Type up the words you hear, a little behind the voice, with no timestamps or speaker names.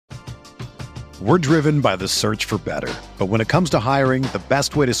We're driven by the search for better. But when it comes to hiring, the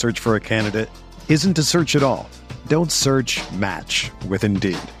best way to search for a candidate isn't to search at all. Don't search, match with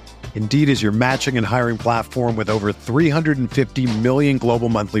Indeed. Indeed is your matching and hiring platform with over 350 million global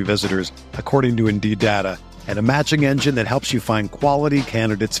monthly visitors, according to Indeed data, and a matching engine that helps you find quality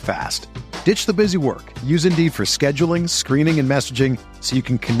candidates fast. Ditch the busy work. Use Indeed for scheduling, screening, and messaging so you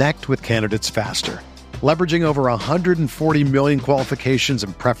can connect with candidates faster. Leveraging over 140 million qualifications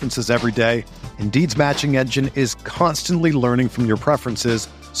and preferences every day, Indeed's matching engine is constantly learning from your preferences,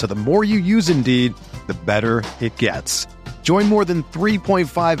 so the more you use Indeed, the better it gets. Join more than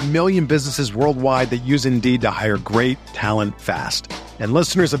 3.5 million businesses worldwide that use Indeed to hire great talent fast. And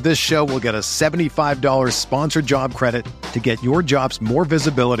listeners of this show will get a $75 sponsored job credit to get your jobs more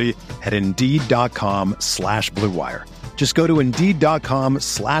visibility at Indeed.com/Blue Wire. Just go to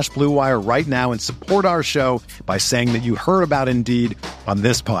Indeed.com/Blue Wire right now and support our show by saying that you heard about Indeed on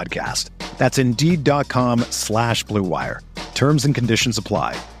this podcast. That's Indeed.com/Blue Wire. Terms and conditions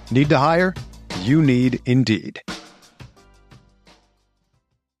apply. Need to hire? You need Indeed.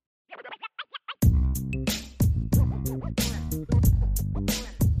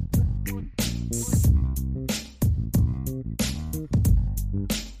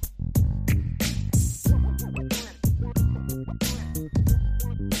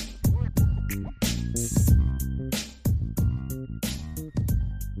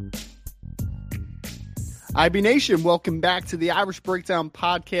 IB Nation, welcome back to the Irish Breakdown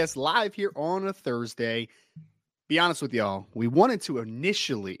Podcast, live here on a Thursday. Be honest with y'all, we wanted to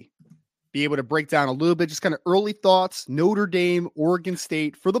initially be able to break down a little bit, just kind of early thoughts, Notre Dame, Oregon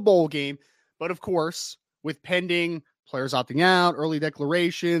State for the bowl game. But of course, with pending players opting out, early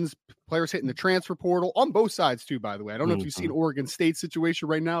declarations, players hitting the transfer portal on both sides too, by the way. I don't know if you've seen Oregon State's situation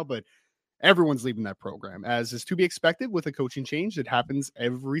right now, but everyone's leaving that program, as is to be expected with a coaching change that happens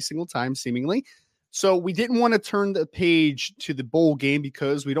every single time, seemingly. So we didn't want to turn the page to the bowl game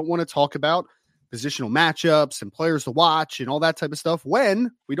because we don't want to talk about positional matchups and players to watch and all that type of stuff when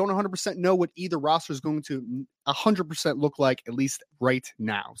we don't 100% know what either roster is going to 100% look like, at least right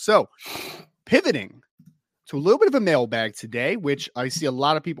now. So pivoting to a little bit of a mailbag today, which I see a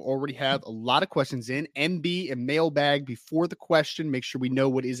lot of people already have a lot of questions in. MB and mailbag before the question. Make sure we know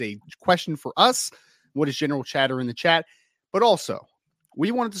what is a question for us, what is general chatter in the chat, but also we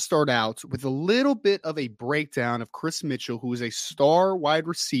wanted to start out with a little bit of a breakdown of Kris Mitchell, who is a star wide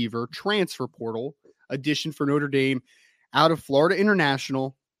receiver, transfer portal addition for Notre Dame out of Florida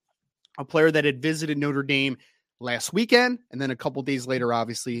International, a player that had visited Notre Dame last weekend, and then a couple days later,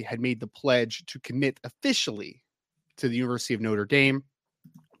 obviously, had made the pledge to commit officially to the University of Notre Dame.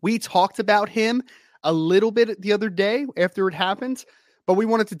 We talked about him a little bit the other day after it happened, but we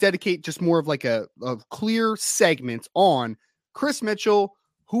wanted to dedicate just more of like a clear segment on Kris Mitchell,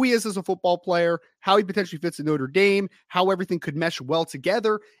 who he is as a football player, how he potentially fits at Notre Dame, how everything could mesh well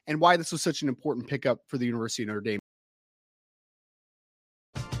together, and why this was such an important pickup for the University of Notre Dame.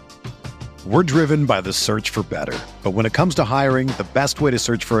 We're driven by the search for better. But when it comes to hiring, the best way to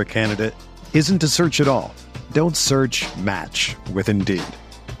search for a candidate isn't to search at all. Don't search, match with Indeed.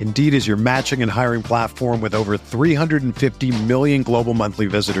 Indeed is your matching and hiring platform with over 350 million global monthly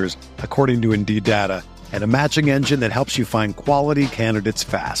visitors, according to Indeed data, and a matching engine that helps you find quality candidates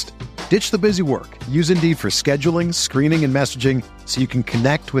fast. Ditch the busy work. Use Indeed for scheduling, screening, and messaging so you can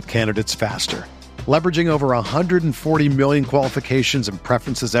connect with candidates faster. Leveraging over 140 million qualifications and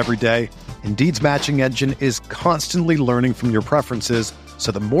preferences every day, Indeed's matching engine is constantly learning from your preferences,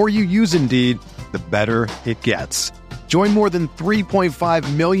 so the more you use Indeed, the better it gets. Join more than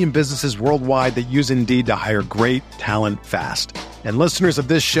 3.5 million businesses worldwide that use Indeed to hire great talent fast. And listeners of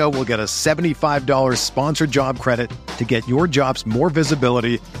this show will get a $75 sponsored job credit to get your jobs more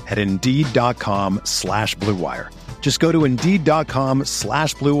visibility at Indeed.com/Blue Wire. Just go to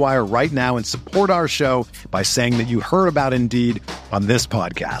Indeed.com/Blue Wire right now and support our show by saying that you heard about Indeed on this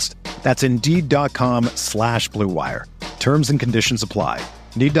podcast. That's Indeed.com/Blue Wire. Terms and conditions apply.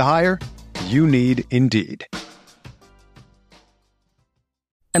 Need to hire? You need Indeed.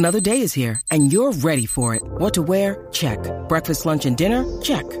 Another day is here, and you're ready for it. What to wear? Check. Breakfast, lunch, and dinner?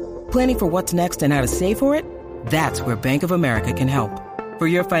 Check. Planning for what's next and how to save for it? That's where Bank of America can help. For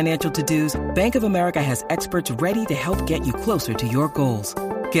your financial to-dos, Bank of America has experts ready to help get you closer to your goals.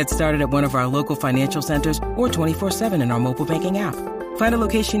 Get started at one of our local financial centers or 24/7 in our mobile banking app. Find a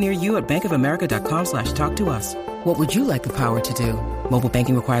location near you at bankofamerica.com/talktous. What would you like the power to do? Mobile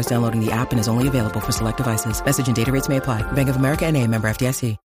banking requires downloading the app and is only available for select devices. Message and data rates may apply. Bank of America N.A., member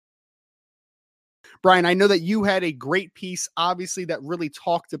FDIC. Brian, I know that you had a great piece, obviously, that really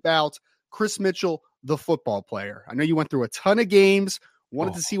talked about Kris Mitchell, the football player. I know you went through a ton of games,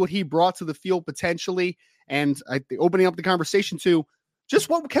 Wanted to see what he brought to the field potentially. And opening up the conversation to just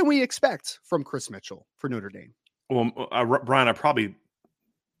what can we expect from Kris Mitchell for Notre Dame? Well, Brian, I probably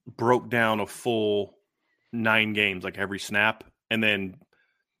broke down a full 9 games, like every snap, and then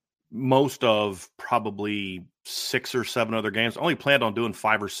most of probably 6 or 7 other games. I only planned on doing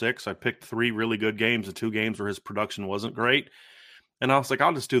 5 or 6. I picked 3 really good games and 2 games where his production wasn't great. And I was like,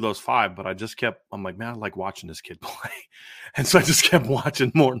 I'll just do those 5. But I'm like, man, I like watching this kid play. And so I just kept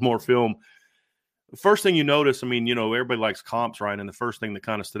watching more and more film. The first thing you notice, everybody likes comps, right? And the first thing that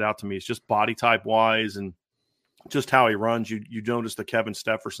kind of stood out to me is just body type wise and just how he runs. You notice the Kevin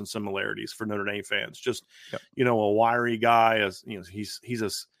Stefferson similarities for Notre Dame fans. Just, a wiry guy. He's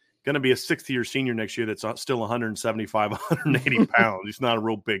going to be a 6th-year senior next year that's still 175, 180 pounds. He's not a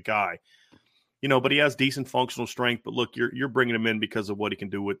real big guy. But he has decent functional strength. But look, you're bringing him in because of what he can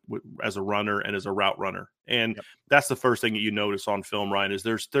do with as a runner and as a route runner. And that's the first thing that you notice on film, Ryan, is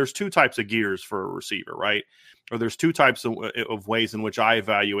there's 2 types of gears for a receiver, right? Or there's 2 types of ways in which I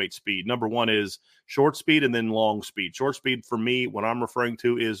evaluate speed. Number one is short speed and then long speed. Short speed for me, what I'm referring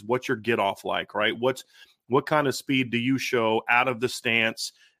to is what's your get off like, right? What kind of speed do you show out of the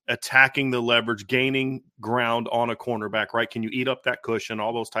stance, attacking the leverage, gaining ground on a cornerback, right? Can you eat up that cushion?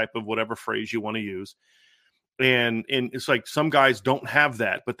 All those type of whatever phrase you want to use. And it's like some guys don't have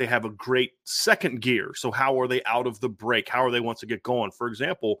that, but they have a great second gear. So how are they out of the break? How are they once to get going? For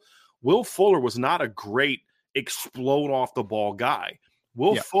example, Will Fuller was not a great explode off the ball guy.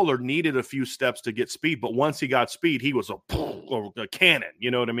 Will Fuller needed a few steps to get speed, but once he got speed, he was a cannon.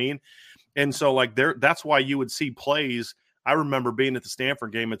 You know what I mean? And so that's why you would see plays. I remember being at the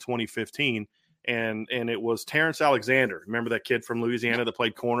Stanford game in 2015, and it was Terrence Alexander. Remember that kid from Louisiana that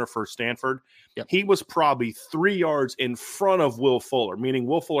played corner for Stanford? Yep. He was probably 3 yards in front of Will Fuller, meaning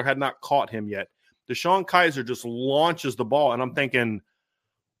Will Fuller had not caught him yet. DeShone Kizer just launches the ball, and I'm thinking,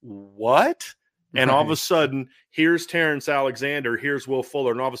 what? And all of a sudden, here's Terrence Alexander, here's Will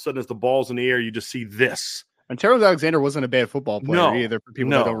Fuller, and all of a sudden as the ball's in the air, you just see this. And Terrence Alexander wasn't a bad football player either for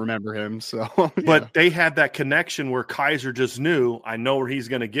people that don't remember him. So, But they had that connection where Kizer just knew, I know where he's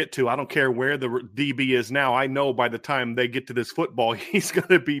going to get to. I don't care where the DB is now. I know by the time they get to this football, he's going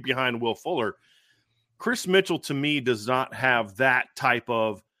to be behind Will Fuller. Kris Mitchell, to me, does not have that type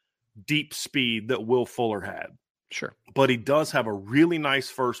of deep speed that Will Fuller had. Sure. But he does have a really nice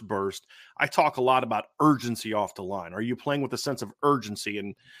first burst. I talk a lot about urgency off the line. Are you playing with a sense of urgency?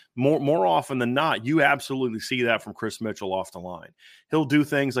 And more often than not, you absolutely see that from Kris Mitchell off the line. He'll do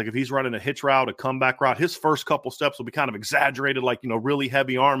things like if he's running a hitch route, a comeback route, his first couple steps will be kind of exaggerated, like, really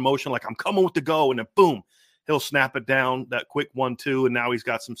heavy arm motion, like I'm coming with the go, and then boom, he'll snap it down, that quick 1-2, and now he's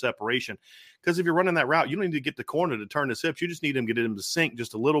got some separation. Because if you're running that route, you don't need to get the corner to turn his hips. You just need him to get him to sink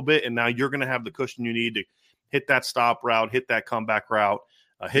just a little bit, and now you're going to have the cushion you need to hit that stop route, hit that comeback route,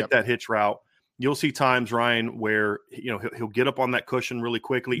 hit that hitch route. You'll see times, Ryan, where he'll get up on that cushion really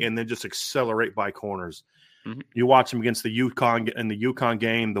quickly and then just accelerate by corners. Mm-hmm. You watch him against the UConn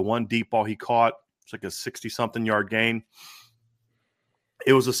game, the one deep ball he caught, it's like a 60-something yard gain.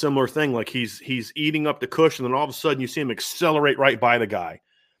 It was a similar thing. Like he's eating up the cushion, and all of a sudden you see him accelerate right by the guy.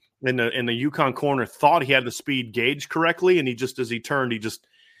 And the UConn corner thought he had the speed gauged correctly, and as he turned,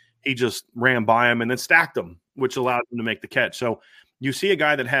 he just ran by him and then stacked him, which allowed him to make the catch. So you see a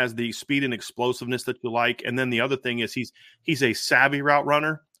guy that has the speed and explosiveness that you like. And then the other thing is he's a savvy route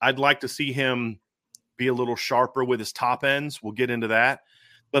runner. I'd like to see him be a little sharper with his top ends. We'll get into that.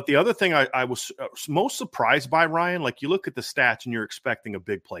 But the other thing I was most surprised by, Ryan, like you look at the stats and you're expecting a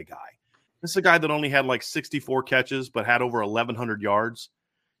big play guy. This is a guy that only had like 64 catches but had over 1,100 yards.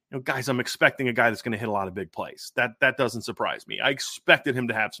 Guys, I'm expecting a guy that's going to hit a lot of big plays. That doesn't surprise me. I expected him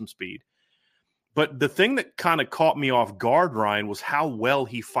to have some speed. But the thing that kind of caught me off guard, Ryan, was how well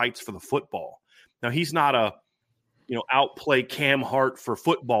he fights for the football. Now, he's not a, outplay Cam Hart for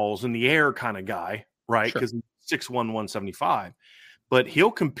footballs in the air kind of guy, right? Because he's 6'1", 175. But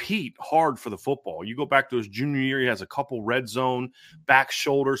he'll compete hard for the football. You go back to his junior year, he has a couple red zone back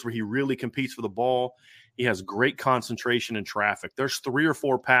shoulders where he really competes for the ball. He has great concentration in traffic. There's 3 or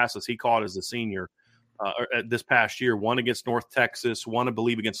 4 passes he caught as a senior this past year, one against North Texas, one, I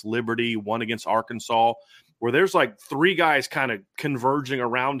believe, against Liberty, one against Arkansas, where there's like 3 guys kind of converging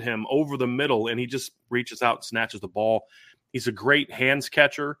around him over the middle, and he just reaches out and snatches the ball. He's a great hands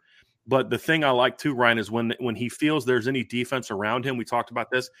catcher. But the thing I like too, Ryan, is when he feels there's any defense around him, we talked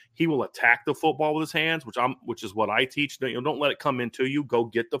about this, he will attack the football with his hands, which is what I teach. Don't let it come into you. Go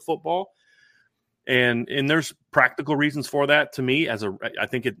get the football. And there's practical reasons for that. To me, I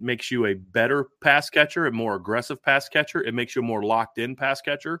think it makes you a better pass catcher, a more aggressive pass catcher. It makes you a more locked in pass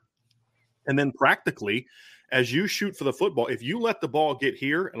catcher. And then practically, as you shoot for the football, if you let the ball get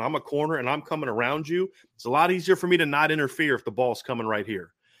here and I'm a corner and I'm coming around you, it's a lot easier for me to not interfere if the ball's coming right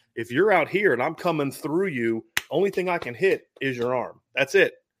here. If you're out here and I'm coming through you, only thing I can hit is your arm. That's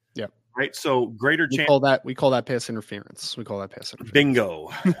it. Yeah. Right. So greater chance. We call that pass interference. Bingo.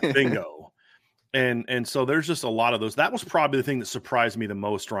 Bingo. And so there's just a lot of those. That was probably the thing that surprised me the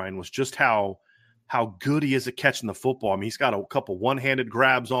most, Ryan, was just how good he is at catching the football. I mean, he's got a couple one-handed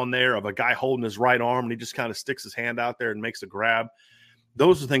grabs on there of a guy holding his right arm, and he just kind of sticks his hand out there and makes a grab.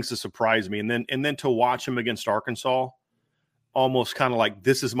 Those are things that surprise me. And then to watch him against Arkansas, almost kind of like,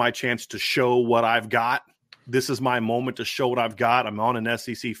 this is my chance to show what I've got. This is my moment to show what I've got. I'm on an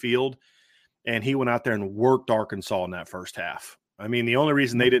SEC field. And he went out there and worked Arkansas in that first half. I mean, the only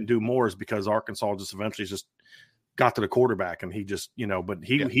reason they didn't do more is because Arkansas just eventually just got to the quarterback, and he just, but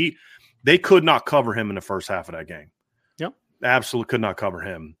they could not cover him in the first half of that game. Yep. Absolutely could not cover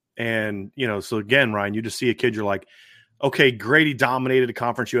him. And, so again, Ryan, you just see a kid, you're like, okay, Grady dominated the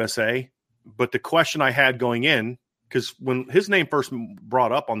Conference USA. But the question I had going in, because when his name first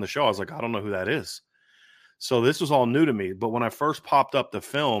brought up on the show, I was like, I don't know who that is. So this was all new to me. But when I first popped up the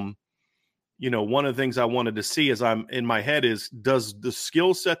film, one of the things I wanted to see as I'm in my head is, does the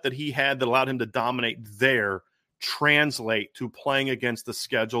skill set that he had that allowed him to dominate there translate to playing against the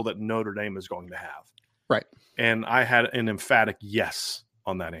schedule that Notre Dame is going to have? Right. And I had an emphatic yes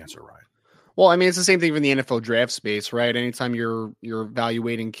on that answer, Ryan. Well, I mean, it's the same thing in the NFL draft space, right? Anytime you're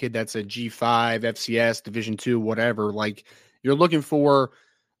evaluating a kid that's a G5, FCS, Division II, whatever, like, you're looking for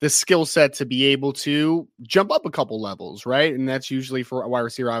the skill set to be able to jump up a couple levels, right? And that's usually for a wide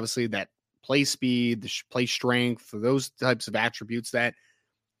receiver, obviously, that play speed, the play strength, those types of attributes that,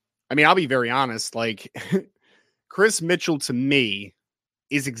 I mean, I'll be very honest, like, Kris Mitchell to me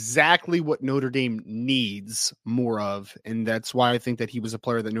is exactly what Notre Dame needs more of. And that's why I think that he was a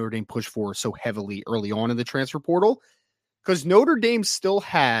player that Notre Dame pushed for so heavily early on in the transfer portal, because Notre Dame still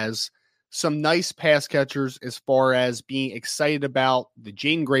has some nice pass catchers as far as being excited about the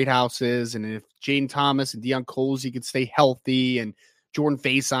Jaden Greathouses, and if Jaden Thomas and Deion Colsey could stay healthy, and Jordan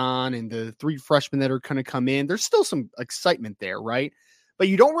Faison and the 3 freshmen that are going to come in, there's still some excitement there, right? But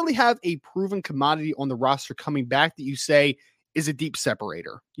you don't really have a proven commodity on the roster coming back that you say is a deep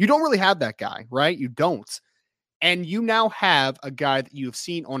separator. You don't really have that guy, right? You don't. And you now have a guy that you have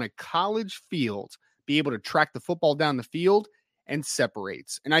seen on a college field be able to track the football down the field and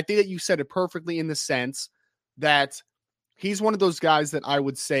separates. And I think that you said it perfectly in the sense that he's one of those guys that I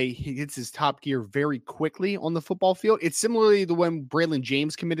would say he hits his top gear very quickly on the football field. It's similarly to when Braylon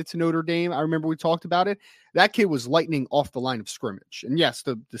James committed to Notre Dame. I remember we talked about it. That kid was lightning off the line of scrimmage. And yes,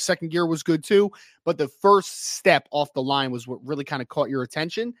 the second gear was good too, but the first step off the line was what really kind of caught your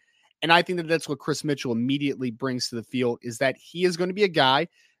attention. And I think that that's what Kris Mitchell immediately brings to the field, is that he is going to be a guy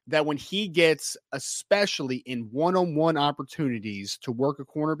that when he gets, especially in one-on-one opportunities to work a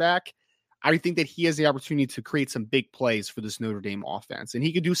cornerback, I think that he has the opportunity to create some big plays for this Notre Dame offense. And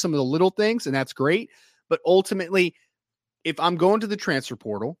he could do some of the little things, and that's great. But ultimately, if I'm going to the transfer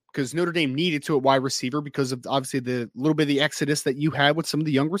portal, because Notre Dame needed to at wide receiver because of obviously the little bit of the exodus that you had with some of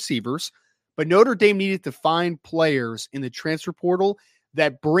the young receivers, but Notre Dame needed to find players in the transfer portal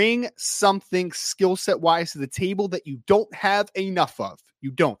that bring something skill set wise to the table that you don't have enough of.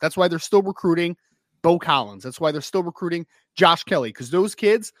 You don't. That's why they're still recruiting Bo Collins. That's why they're still recruiting Josh Kelly, because those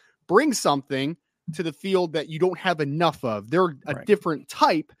kids bring something to the field that you don't have enough of. They're a different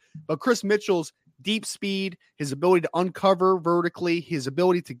type, but Kris Mitchell's deep speed, his ability to uncover vertically, his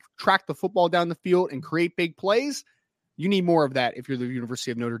ability to track the football down the field and create big plays, you need more of that if you're the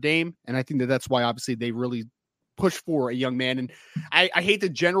University of Notre Dame. And I think that that's why obviously they really push for a young man. And I hate to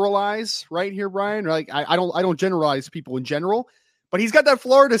generalize right here, Brian. Like I don't generalize people in general, but he's got that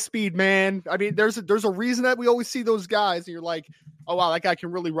Florida speed, man. I mean, there's a reason that we always see those guys and you're like, oh wow, that guy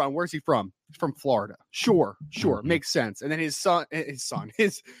can really run. Where's he from? He's from Florida. Sure. Makes sense. And then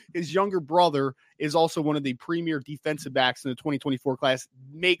his younger brother is also one of the premier defensive backs in the 2024 class.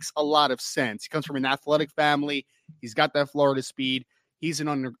 Makes a lot of sense. He comes from an athletic family. He's got that Florida speed. He's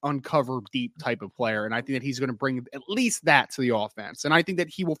an uncover deep type of player. And I think that he's going to bring at least that to the offense. And I think that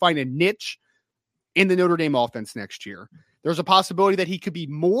he will find a niche in the Notre Dame offense next year. There's a possibility that he could be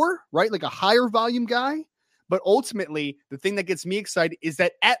more, right? Like a higher volume guy. But ultimately, the thing that gets me excited is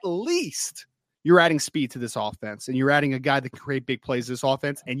that at least you're adding speed to this offense and you're adding a guy that can create big plays to this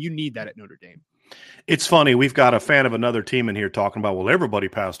offense. And you need that at Notre Dame. It's funny. We've got a fan of another team in here talking about, well, everybody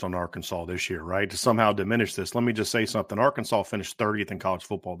passed on Arkansas this year, right? To somehow diminish this. Let me just say something. Arkansas finished 30th in college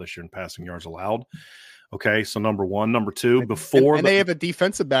football this year in passing yards allowed. Okay, so number one. Number two, and they have a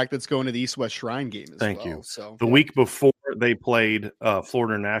defensive back that's going to the East-West Shrine game as well. Thank you. So the week before they played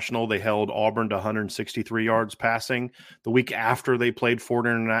Florida International, they held Auburn to 163 yards passing. The week after they played Florida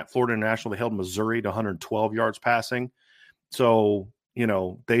International, they held Missouri to 112 yards passing. So,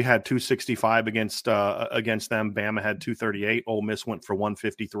 they had 265 against them. Bama had 238. Ole Miss went for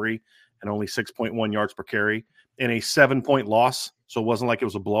 153 and only 6.1 yards per carry in a 7-point loss. So it wasn't like it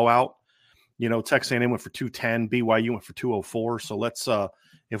was a blowout. Texas A&M went for 210. BYU went for 204. So let's,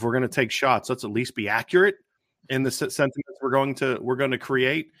 if we're going to take shots, let's at least be accurate in the sentiments we're going to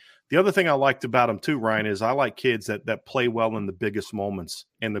create. The other thing I liked about them too, Ryan, is I like kids that play well in the biggest moments,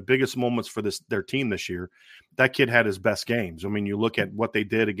 and the biggest moments for their team this year. That kid had his best games. I mean, you look at what they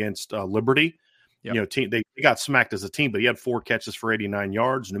did against Liberty. Yep. They got smacked as a team, but he had 4 catches for 89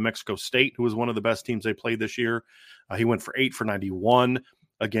 yards. New Mexico State, who was one of the best teams they played this year, he went for 8 for 91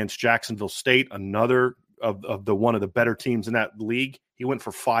 against Jacksonville State, another of the better teams in that league. He went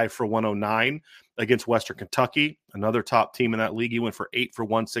for 5 for 109 against Western Kentucky, another top team in that league. He went for 8 for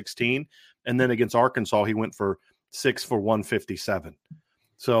 116, and then against Arkansas, he went for 6 for 157.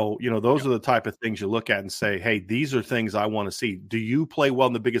 So, those are the type of things you look at and say, hey, these are things I want to see. Do you play well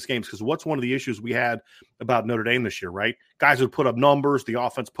in the biggest games? Because what's one of the issues we had about Notre Dame this year, right? Guys would put up numbers. The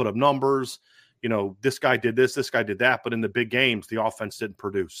offense put up numbers. This guy did this guy did that. But in the big games, the offense didn't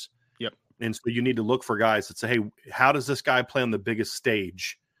produce. Yep. And so you need to look for guys that say, hey, how does this guy play on the biggest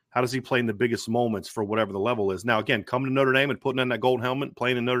stage? How does he play in the biggest moments for whatever the level is? Now, again, coming to Notre Dame and putting on that gold helmet,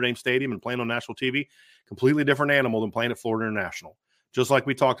 playing in Notre Dame Stadium and playing on national TV, completely different animal than playing at Florida International. Just like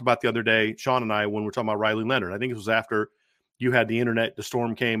we talked about the other day, Sean and I, when we're talking about Riley Leonard. I think it was after you had the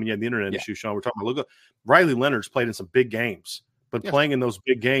storm came and you had the internet issue, Sean. We're talking about, look, Riley Leonard's played in some big games, but playing in those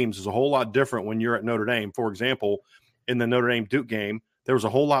big games is a whole lot different when you're at Notre Dame. For example, in the Notre Dame-Duke game, there was a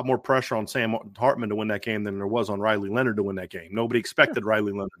whole lot more pressure on Sam Hartman to win that game than there was on Riley Leonard to win that game. Nobody expected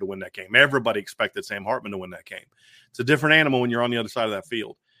Riley Leonard to win that game. Everybody expected Sam Hartman to win that game. It's a different animal when you're on the other side of that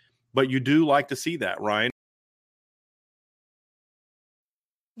field. But you do like to see that, Ryan.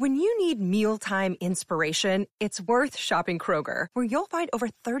 When you need mealtime inspiration, it's worth shopping Kroger, where you'll find over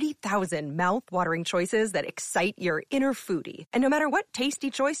 30,000 mouth-watering choices that excite your inner foodie. And no matter what tasty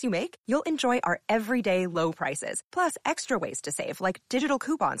choice you make, you'll enjoy our everyday low prices, plus extra ways to save, like digital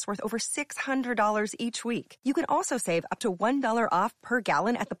coupons worth over $600 each week. You can also save up to $1 off per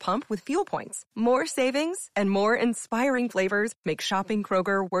gallon at the pump with fuel points. More savings and more inspiring flavors make shopping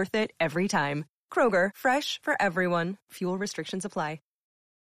Kroger worth it every time. Kroger, fresh for everyone. Fuel restrictions apply.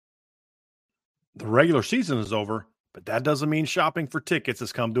 The regular season is over, but that doesn't mean shopping for tickets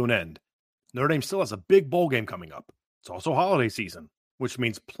has come to an end. Notre Dame still has a big bowl game coming up. It's also holiday season, which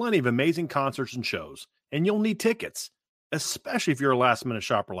means plenty of amazing concerts and shows, and you'll need tickets, especially if you're a last-minute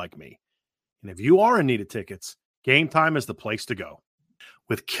shopper like me. And if you are in need of tickets, Game Time is the place to go.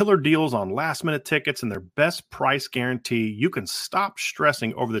 With killer deals on last-minute tickets and their best price guarantee, you can stop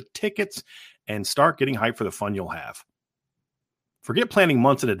stressing over the tickets and start getting hyped for the fun you'll have. Forget planning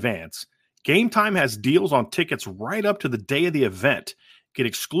months in advance. Game Time has deals on tickets right up to the day of the event. Get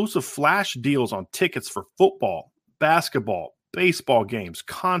exclusive flash deals on tickets for football, basketball, baseball games,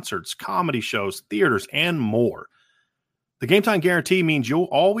 concerts, comedy shows, theaters, and more. The Game Time guarantee means you'll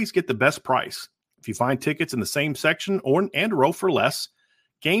always get the best price. If you find tickets in the same section and row for less,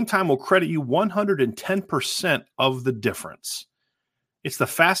 Game Time will credit you 110% of the difference. It's the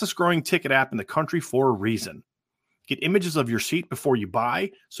fastest growing ticket app in the country for a reason. Get images of your seat before you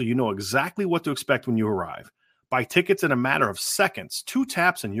buy so you know exactly what to expect when you arrive. Buy tickets in a matter of seconds, 2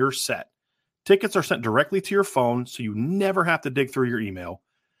 taps and you're set. Tickets are sent directly to your phone so you never have to dig through your email.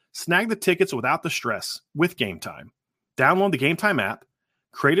 Snag the tickets without the stress with Game Time. Download the Game Time app,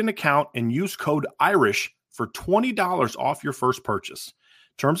 create an account, and use code IRISH for $20 off your first purchase.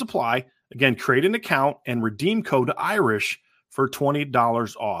 Terms apply. Again, create an account and redeem code IRISH for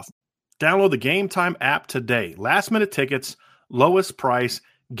 $20 off. Download the Game Time app today. Last-minute tickets, lowest price,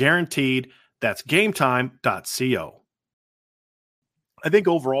 guaranteed. That's gametime.co. I think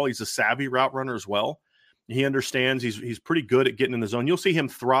overall he's a savvy route runner as well. He understands he's pretty good at getting in the zone. You'll see him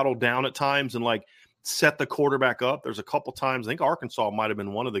throttle down at times and set the quarterback up. There's a couple times, I think Arkansas might have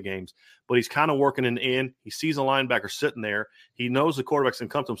been one of the games, but he's kind of working in. He sees a linebacker sitting there. He knows the quarterback's going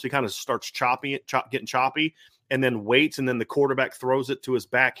to come to him, so he kind of starts getting choppy, and then waits, and then the quarterback throws it to his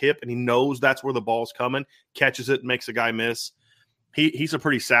back hip, and he knows that's where the ball's coming, catches it, makes a guy miss. He's a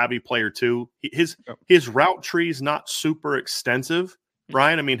pretty savvy player too. His route tree is not super extensive,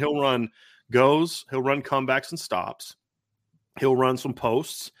 Brian. I mean, he'll run comebacks and stops. He'll run some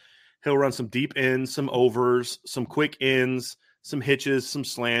posts. He'll run some deep ends, some overs, some quick ins, some hitches, some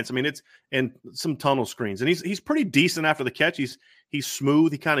slants. I mean, and some tunnel screens. And he's pretty decent after the catch. He's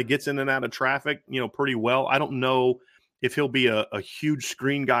smooth. He kind of gets in and out of traffic, pretty well. I don't know if he'll be a huge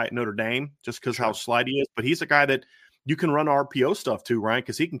screen guy at Notre Dame just because how slight he is, but he's a guy that you can run RPO stuff too, Ryan,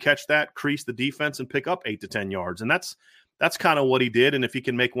 because he can catch that, crease the defense, and pick up 8 to 10 yards. And that's kind of what he did. And if he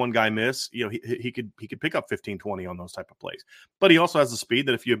can make one guy miss, he could pick up 15, 20 on those type of plays. But he also has the speed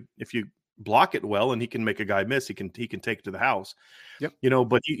that if you block it well and he can make a guy miss, he can take it to the house. Yep.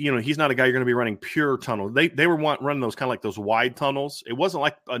 But he's not a guy you're going to be running pure tunnel. They were running those kind of like those wide tunnels. It wasn't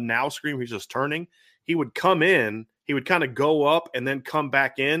like a now screen he's just turning. He would come in, he would kind of go up and then come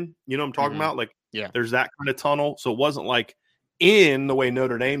back in. You know what I'm talking about? Like, there's that kind of tunnel. So it wasn't like in the way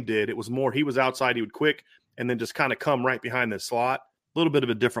Notre Dame did. It was more he was outside, he would quick and then just kind of come right behind the slot. A little bit of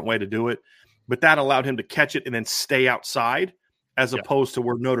a different way to do it. But that allowed him to catch it and then stay outside, as opposed to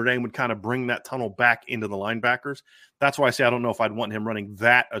where Notre Dame would kind of bring that tunnel back into the linebackers. That's why I say I don't know if I'd want him running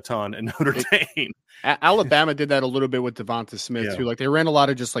that a ton in Notre Dame. Alabama did that a little bit with Devonta Smith too. Like they ran a lot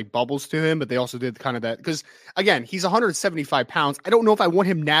of just like bubbles to him, but they also did kind of that because again, he's 175 pounds. I don't know if I want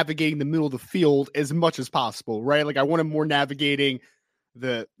him navigating the middle of the field as much as possible, right? Like I want him more navigating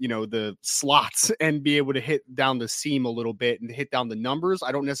the slots and be able to hit down the seam a little bit and hit down the numbers.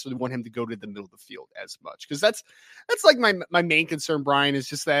 I don't necessarily want him to go to the middle of the field as much because that's like my main concern, Brian, is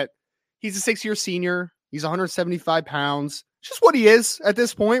just that he's a 6-year senior. He's 175 pounds. It's just what he is at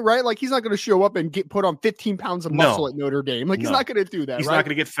this point, right? Like he's not going to show up and get put on 15 pounds of muscle at Notre Dame. Like he's not going to do that. He's right? not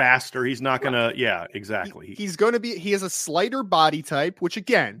going to get faster. He's not going to. Yeah, exactly. He's going to be. He has a slighter body type, which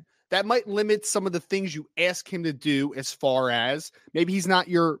again, that might limit some of the things you ask him to do as far as maybe he's not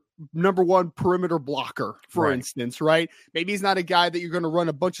your number one perimeter blocker, for instance, right? Maybe he's not a guy that you're going to run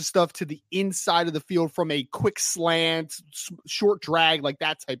a bunch of stuff to the inside of the field from a quick slant, short drag, like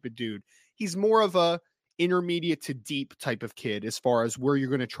that type of dude. He's more of a intermediate to deep type of kid as far as where you're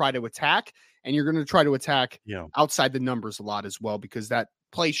going to try to attack, and you're going to try to attack outside the numbers a lot as well, because that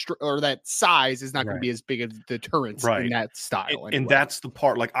or that size is not going to be as big a deterrent in that style. And that's the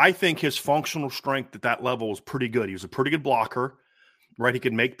part. Like I think his functional strength at that level is pretty good. He was a pretty good blocker, right? He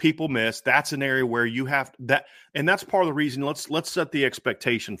could make people miss. That's an area where you have that, and that's part of the reason. Let's set the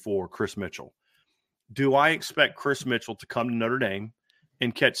expectation for Kris Mitchell. Do I expect Kris Mitchell to come to Notre Dame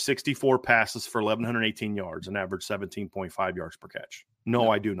and catch 64 passes for 1,118 yards and average 17.5 yards per catch? No,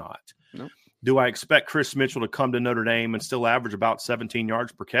 I do not. No. Do I expect Kris Mitchell to come to Notre Dame and still average about 17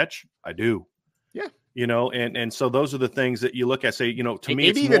 yards per catch? I do. Yeah. And so those are the things that you look at, say, to me, maybe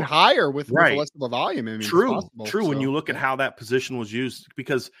it's even more higher with less of a volume. I mean, true. When you look at how that position was used,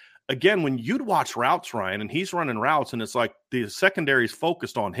 because again, when you'd watch routes, Ryan, and he's running routes and it's like the secondary is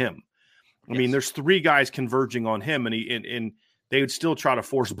focused on him. I mean, there's 3 guys converging on him and they would still try to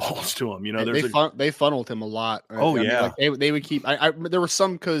force balls to him. They funneled him a lot. Oh, yeah. They would keep. There were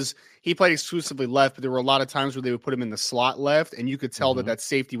some because he played exclusively left, but there were a lot of times where they would put him in the slot left, and you could tell that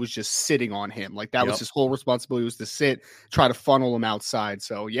safety was just sitting on him. Like that was his whole responsibility, was to sit, try to funnel him outside.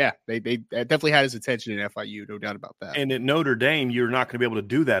 So yeah, they definitely had his attention in FIU, no doubt about that. And at Notre Dame, you're not going to be able to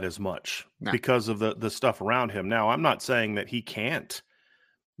do that as much because of the stuff around him. Now, I'm not saying that he can't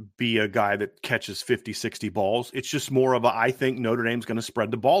be a guy that catches 50, 60 balls. It's just more of I think Notre Dame's going to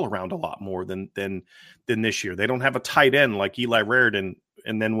spread the ball around a lot more than this year. They don't have a tight end like Eli Raridan.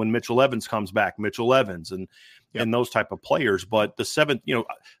 And then when Mitchell Evans comes back, Mitchell Evans and those type of players. But the 7th,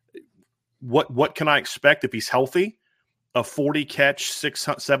 what can I expect if he's healthy? A 40 catch,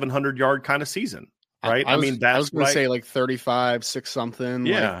 700 yard kind of season. Right. I was going to say like 35, 6 something.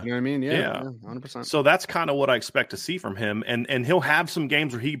 Yeah. Like, you know what I mean? Yeah. 100%. So that's kind of what I expect to see from him. And he'll have some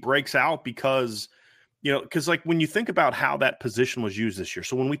games where he breaks out because like when you think about how that position was used this year.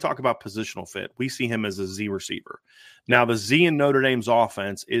 So when we talk about positional fit, we see him as a Z receiver. Now the Z in Notre Dame's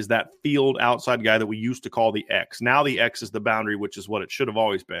offense is that field outside guy that we used to call the X. Now the X is the boundary, which is what it should have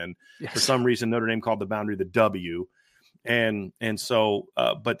always been. Yes. For some reason, Notre Dame called the boundary the W. And so,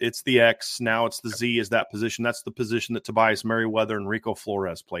 but it's the X. Now it's the Z is that position. That's the position that Tobias Merriweather and Rico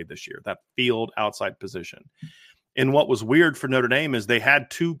Flores played this year, that field outside position. And what was weird for Notre Dame is they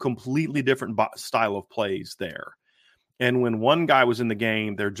had 2 completely different style of plays there. And when one guy was in the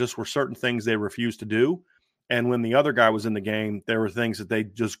game, there just were certain things they refused to do. And when the other guy was in the game, there were things that they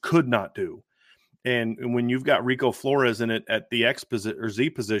just could not do. And when you've got Rico Flores in it at the X or Z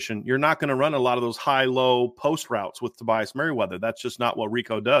position, you're not going to run a lot of those high-low post routes with Tobias Merriweather. That's just not what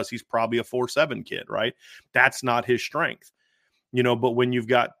Rico does. He's probably a 4.7 kid, right? That's not his strength. But when you've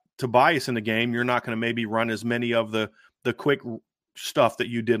got Tobias in the game, you're not going to maybe run as many of the quick stuff that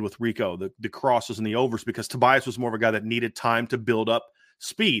you did with Rico, the crosses and the overs, because Tobias was more of a guy that needed time to build up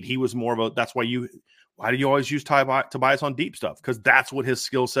speed. He was more of a, why do you always use Tobias on deep stuff? Because that's what his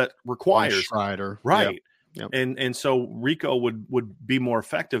skill set requires. Strider. Right. Yep. And so Rico would be more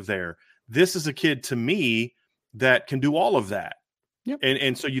effective there. This is a kid to me that can do all of that. Yep.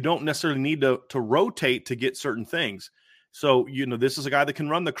 And so you don't necessarily need to rotate to get certain things. So, this is a guy that can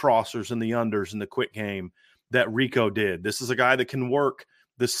run the crossers and the unders in the quick game that Rico did. This is a guy that can work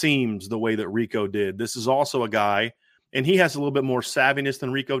the seams the way that Rico did. This is also a guy, and he has a little bit more savviness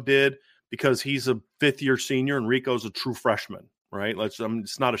than Rico did because he's a fifth-year senior and Rico's a true freshman, right?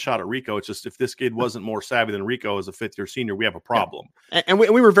 It's not a shot at Rico. It's just if this kid wasn't more savvy than Rico as a fifth-year senior, we have a problem. Yeah. And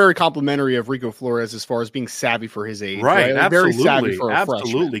we were very complimentary of Rico Flores as far as being savvy for his age. Right, Like, absolutely. very savvy for a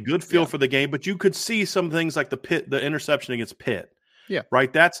absolutely. freshman. Good feel for the game, but you could see some things like the interception against Pitt. Yeah.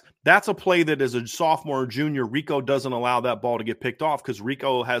 Right. That's a play that as a sophomore or junior, Rico doesn't allow that ball to get picked off because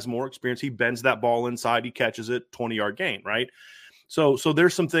Rico has more experience. He bends that ball inside. He catches it, 20-yard gain. Right. So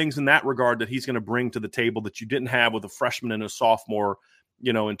there's some things in that regard that he's going to bring to the table that you didn't have with a freshman and a sophomore,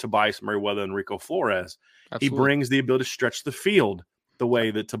 in Tobias Merriweather and Rico Flores. Absolutely. He brings the ability to stretch the field the way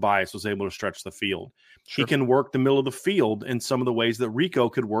that Tobias was able to stretch the field. Sure. He can work the middle of the field in some of the ways that Rico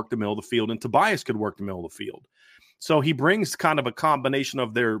could work the middle of the field and Tobias could work the middle of the field. So he brings kind of a combination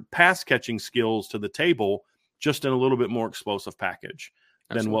of their pass catching skills to the table, just in a little bit more explosive package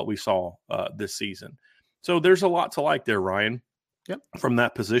than what we saw this season. So there's a lot to like there, Ryan, from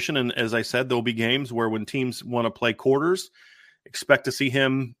that position. And as I said, there'll be games where when teams want to play quarters, expect to see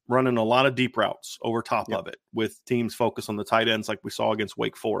him running a lot of deep routes over top of it with teams focus on the tight ends like we saw against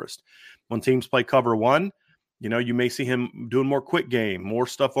Wake Forest. When teams play cover one, you may see him doing more quick game, more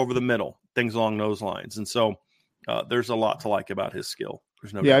stuff over the middle, things along those lines. And so there's a lot to like about his skill.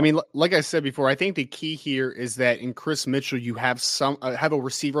 There's no doubt. I mean, like I said before, I think the key here is that in Kris Mitchell, you have have a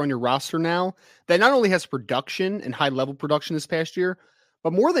receiver on your roster now that not only has production and high level production this past year,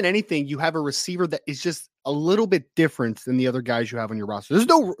 but more than anything, you have a receiver that is just a little bit different than the other guys you have on your roster.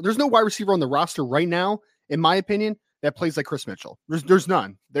 There's no wide receiver on the roster right now, in my opinion, that plays like Kris Mitchell. There's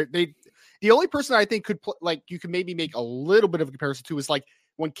none. The only person I think could you could maybe make a little bit of a comparison to is like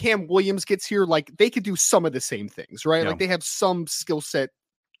when Cam Williams gets here, like they could do some of the same things, right? Yeah. Like they have some skill set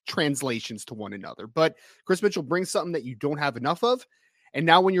translations to one another, but Kris Mitchell brings something that you don't have enough of. And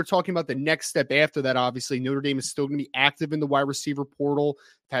now when you're talking about the next step after that, obviously Notre Dame is still going to be active in the wide receiver portal.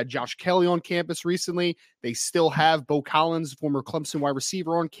 They've had Josh Kelly on campus recently. They still have Bo Collins, former Clemson wide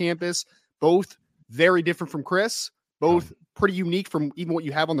receiver, on campus. Both very different from Kris, both pretty unique from even what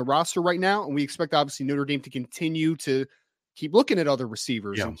you have on the roster right now. And we expect obviously Notre Dame to continue to keep looking at other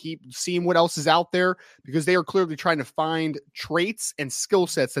receivers and keep seeing what else is out there because they are clearly trying to find traits and skill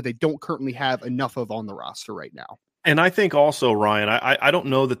sets that they don't currently have enough of on the roster right now. And I think also, Ryan, I don't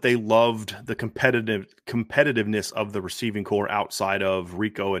know that they loved the competitiveness of the receiving corps outside of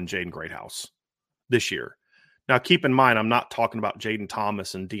Rico and Jaden Greathouse this year. Now, keep in mind, I'm not talking about Jaden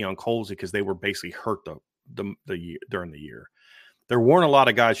Thomas and Deion Colsey because they were basically hurt the year, during the year. There weren't a lot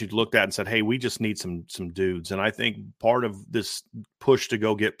of guys you'd looked at and said, hey, we just need some dudes. And I think part of this push to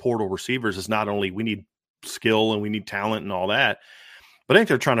go get portal receivers is not only we need skill and we need talent and all that, but I think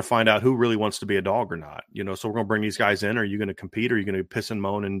they're trying to find out who really wants to be a dog or not. So we're going to bring these guys in. Are you going to compete? Or are you going to piss and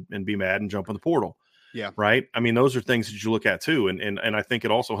moan and be mad and jump in the portal? Yeah. Right. I mean, those are things that you look at too. And I think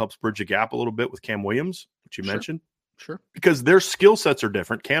it also helps bridge a gap a little bit with Cam Williams, which you mentioned. Sure. Because their skill sets are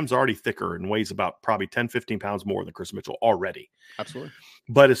different. Cam's already thicker and weighs about probably 10, 15 pounds more than Kris Mitchell already. Absolutely.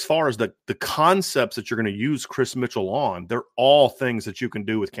 But as far as the concepts that you're going to use Kris Mitchell on, they're all things that you can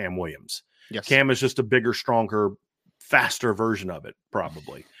do with Cam Williams. Yes. Cam is just a bigger, stronger, faster version of it,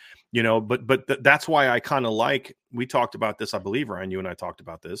 probably. But that's why I kind of like, we talked about this, I believe, Ryan, you and I talked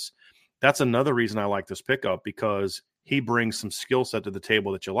about this. That's another reason I like this pickup because he brings some skill set to the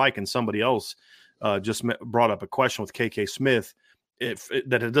table that you like. And somebody else just brought up a question with KK Smith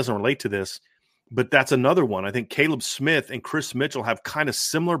that it doesn't relate to this, but that's another one. I think Caleb Smith and Kris Mitchell have kind of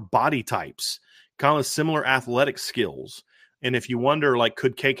similar body types, kind of similar athletic skills. And if you wonder, like,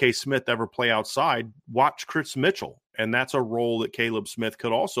 could KK Smith ever play outside, watch Kris Mitchell. And that's a role that Caleb Smith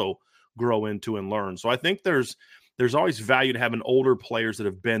could also grow into and learn. So I think there's always value to having older players that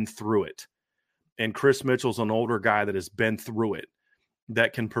have been through it. And Kris Mitchell's an older guy that has been through it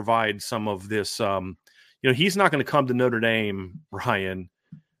that can provide some of this. He's not going to come to Notre Dame, Ryan,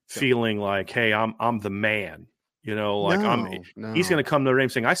 feeling like, hey, I'm the man. He's going to come to Notre Dame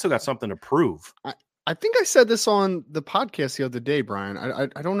saying, I still got something to prove. I think I said this on the podcast the other day, Brian.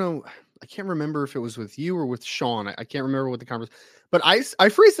 I don't know. I can't remember if it was with you or with Sean. I can't remember what the conversation, but I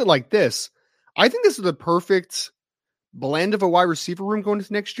phrased it like this. I think this is the perfect blend of a wide receiver room going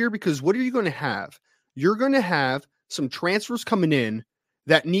into next year because what are you going to have? You're going to have some transfers coming in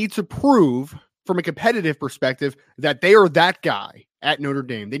that need to prove from a competitive perspective that they are that guy at Notre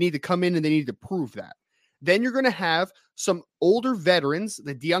Dame. They need to come in and they need to prove that. Then you're going to have some older veterans,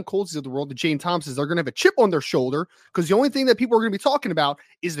 the Deion Coltses of the world, the Jane Thompsons, they're going to have a chip on their shoulder because the only thing that people are going to be talking about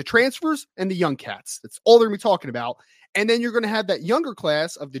is the transfers and the young cats. That's all they're going to be talking about. And then you're going to have that younger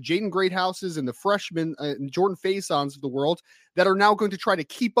class of the Jaden Greathouses and the freshmen and Jordan Faisons of the world that are now going to try to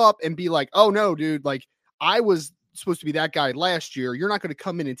keep up and be like, oh no, dude, like I was supposed to be that guy last year. You're not going to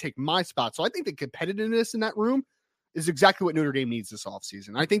come in and take my spot. So I think the competitiveness in that room is exactly what Notre Dame needs this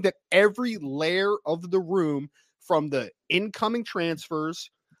offseason. I think that every layer of the room, from the incoming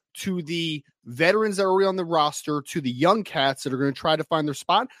transfers to the veterans that are already on the roster to the young cats that are going to try to find their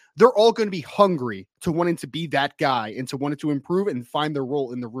spot, they're all going to be hungry to wanting to be that guy and to wanting to improve and find their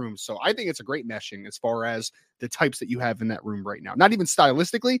role in the room. So I think it's a great meshing as far as the types that you have in that room right now. Not even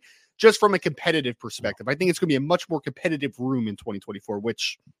stylistically, just from a competitive perspective. I think it's going to be a much more competitive room in 2024,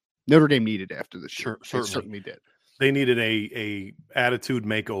 which Notre Dame needed after this year. It certainly did. They needed a attitude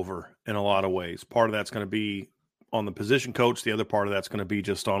makeover in a lot of ways. Part of that's going to be on the position coach. The other part of that's going to be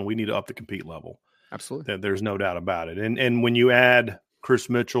just on, we need to up the compete level. Absolutely. There's no doubt about it. And when you add Kris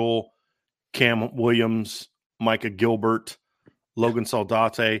Mitchell, Cam Williams, Micah Gilbert, Logan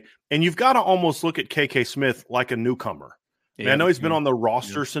Saldate, and you've got to almost look at KK Smith like a newcomer. I know he's been on the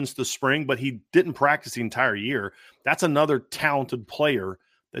roster since the spring, but he didn't practice the entire year. That's another talented player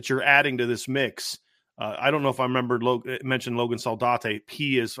that you're adding to this mix. I don't know if I remember mentioned Logan Saldate.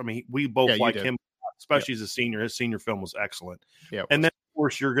 He is, we both like him, especially as a senior. His senior film was excellent. Yeah, and then of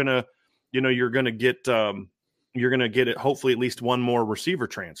course you're gonna get it. Hopefully, at least one more receiver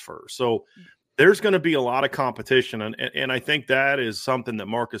transfer. So there's going to be a lot of competition, and I think that is something that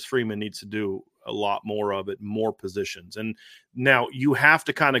Marcus Freeman needs to do a lot more of it, more positions. And now you have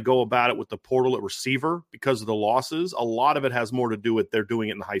to kind of go about it with the portal at receiver because of the losses. A lot of it has more to do with they're doing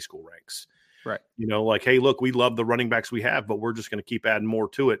it in the high school ranks. Right. Like, hey, look, we love the running backs we have, but we're just going to keep adding more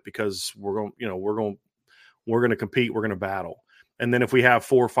to it because we're going to compete. We're going to battle. And then if we have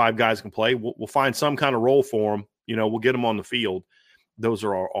 4 or 5 guys can play, we'll find some kind of role for them. We'll get them on the field. Those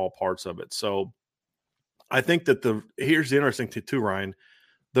are all parts of it. So I think that here's the interesting thing too, Ryan,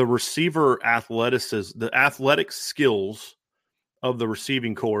 the receiver athleticism, the athletic skills of the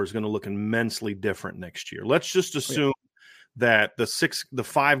receiving core is going to look immensely different next year. Let's just assume that the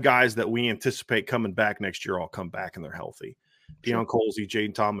 5 guys that we anticipate coming back next year all come back and they're healthy. Deion Colsey,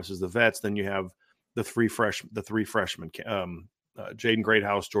 Jaden Thomas is the vets. Then you have the three freshmen, Jaden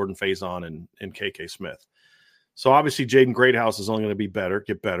Greathouse, Jordan Faison, and KK Smith. So obviously Jaden Greathouse is only going to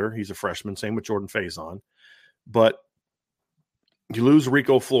get better. He's a freshman. Same with Jordan Faison. But you lose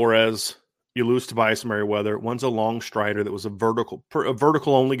Rico Flores, you lose Tobias Merriweather. One's a long strider that was a vertical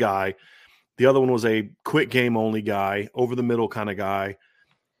only guy. The other one was a quick game only guy, over the middle kind of guy,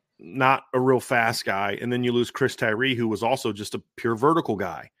 not a real fast guy. And then you lose Chris Tyree, who was also just a pure vertical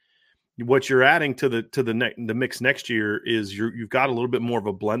guy. What you're adding to the mix next year is you've got a little bit more of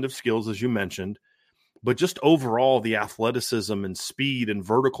a blend of skills, as you mentioned, but just overall the athleticism and speed and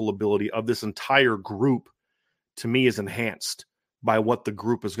vertical ability of this entire group, to me, is enhanced by what the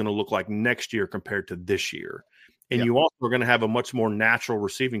group is going to look like next year compared to this year. And you also are going to have a much more natural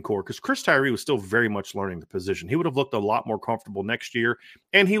receiving core because Chris Tyree was still very much learning the position. He would have looked a lot more comfortable next year,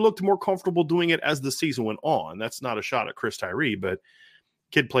 and he looked more comfortable doing it as the season went on. That's not a shot at Chris Tyree, but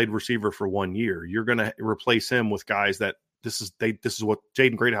kid played receiver for 1 year. You're going to replace him with guys that this is what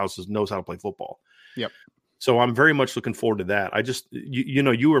Jaden Greathouse knows how to play football. Yep. So I'm very much looking forward to that. I just,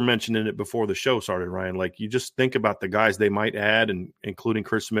 you were mentioning it before the show started, Ryan. Like, you just think about the guys they might add, and including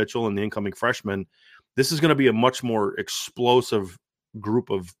Kris Mitchell and the incoming freshmen. This is going to be a much more explosive group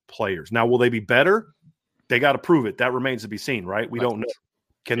of players. Now, will they be better? They got to prove it. That remains to be seen, right? We don't know.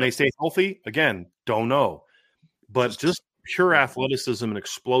 Can they stay healthy? Again, don't know. But just pure athleticism and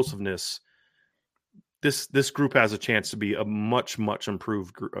explosiveness, this group has a chance to be a much, much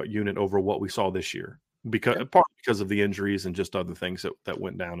improved unit over what we saw this year, partly because of the injuries and just other things that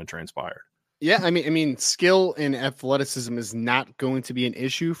went down and transpired. Yeah, I mean, skill and athleticism is not going to be an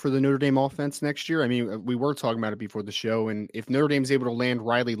issue for the Notre Dame offense next year. I mean, we were talking about it before the show, and if Notre Dame's able to land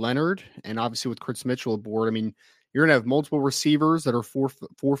Riley Leonard, and obviously with Kris Mitchell aboard, I mean, you're going to have multiple receivers that are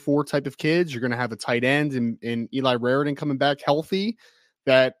 4-4 type of kids. You're going to have a tight end in Eli Raritan coming back healthy.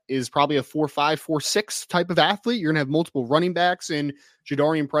 That is probably a 4-5, 4-6 type of athlete. You're going to have multiple running backs in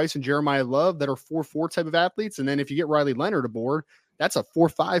Jadarian Price and Jeremiah Love that are 4-4 type of athletes. And then if you get Riley Leonard aboard, that's a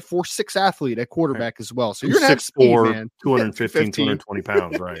 4-5, 4-6 athlete at quarterback as well. So you're going to have speed, man. 215, 220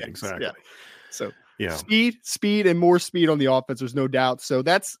 pounds, right? Exactly. Yeah. So speed and more speed on the offense. There's no doubt. So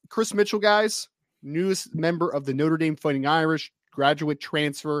that's Kris Mitchell, guys. Newest member of the Notre Dame Fighting Irish. graduate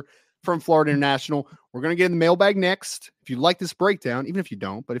transfer from Florida International. We're going to get in the mailbag next. If you like this breakdown, even if you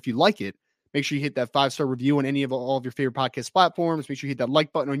don't, but if you like it, make sure you hit that 5-star review on any of all of your favorite podcast platforms. Make sure you hit that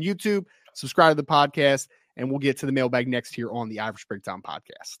like button on YouTube, subscribe to the podcast, and we'll get to the mailbag next here on the Irish Breakdown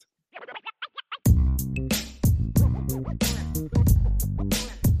Podcast.